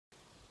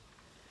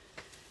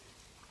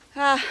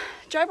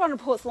Joe Bond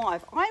Reports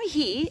Live. I'm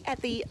here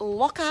at the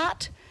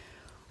Lockhart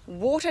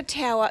Water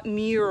Tower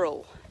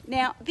Mural.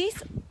 Now,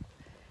 this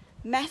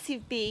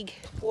massive big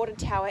water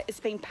tower has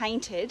been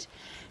painted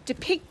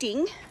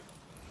depicting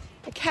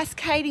a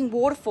cascading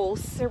waterfall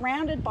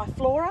surrounded by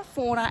flora,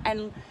 fauna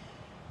and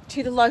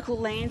to the local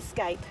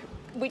landscape,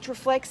 which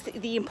reflects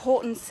the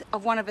importance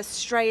of one of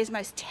Australia's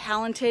most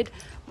talented,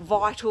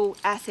 vital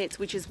assets,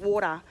 which is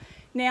water.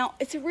 Now,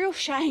 it's a real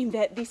shame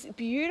that this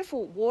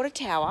beautiful water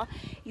tower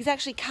is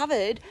actually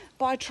covered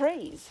by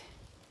trees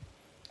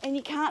and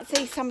you can't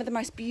see some of the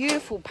most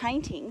beautiful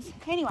paintings.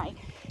 Anyway,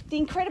 the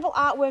incredible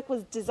artwork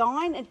was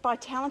designed by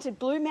talented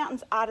Blue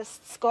Mountains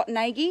artists Scott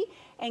Nagy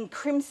and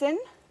Crimson,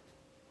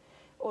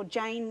 or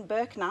Jane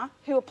Berkner,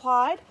 who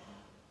applied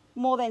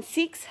more than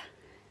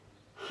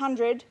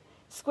 600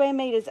 square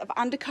metres of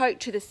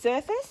undercoat to the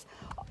surface,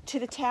 to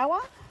the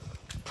tower,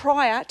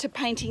 prior to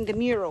painting the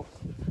mural,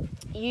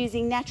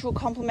 using natural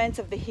complements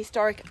of the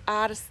historic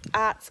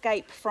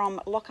artscape from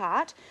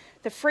Lockhart.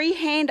 The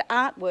freehand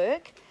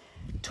artwork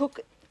took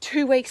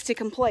 2 weeks to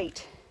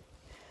complete.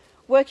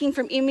 Working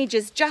from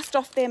images just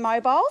off their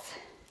mobiles,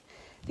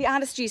 the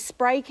artists used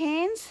spray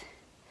cans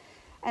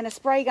and a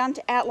spray gun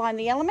to outline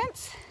the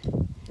elements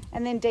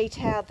and then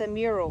detailed the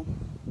mural.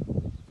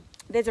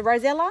 There's a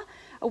rosella,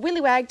 a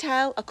willy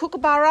wagtail, a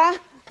kookaburra,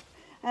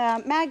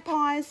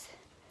 magpies.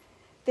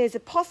 There's a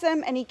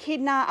possum, an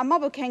echidna, a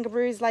mob of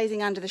kangaroos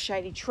lazing under the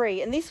shady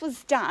tree. And this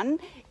was done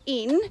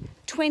in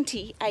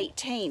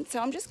 2018. So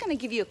I'm just going to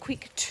give you a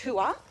quick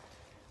tour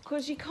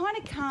because you kind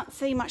of can't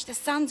see much. The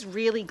sun's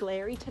really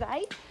glary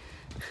today.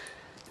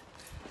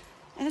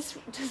 And it's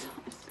just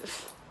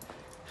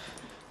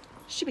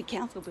should be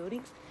council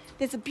buildings.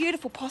 There's a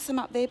beautiful possum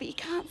up there, but you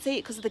can't see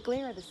it because of the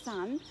glare of the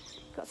sun.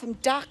 Got some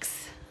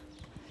ducks.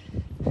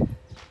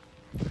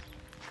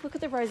 Look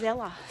at the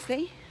rosella,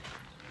 see?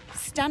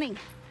 Stunning.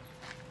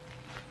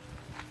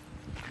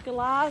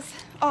 Galahs.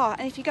 Oh,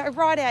 and if you go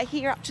right out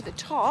here up to the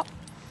top,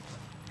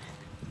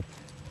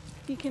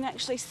 you can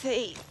actually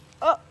see,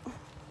 oh,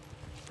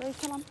 please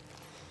come on.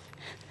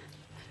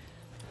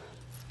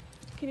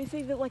 Can you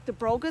see the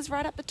brolgas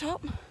right up the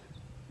top?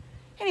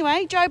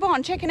 Anyway, Joe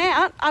Bond checking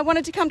out. I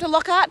wanted to come to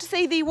Lockhart to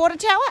see the water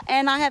tower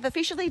and I have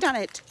officially done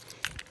it.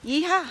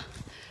 Yeehaw.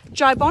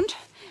 Joe Bond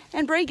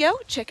and Bree Girl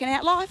checking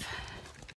out live.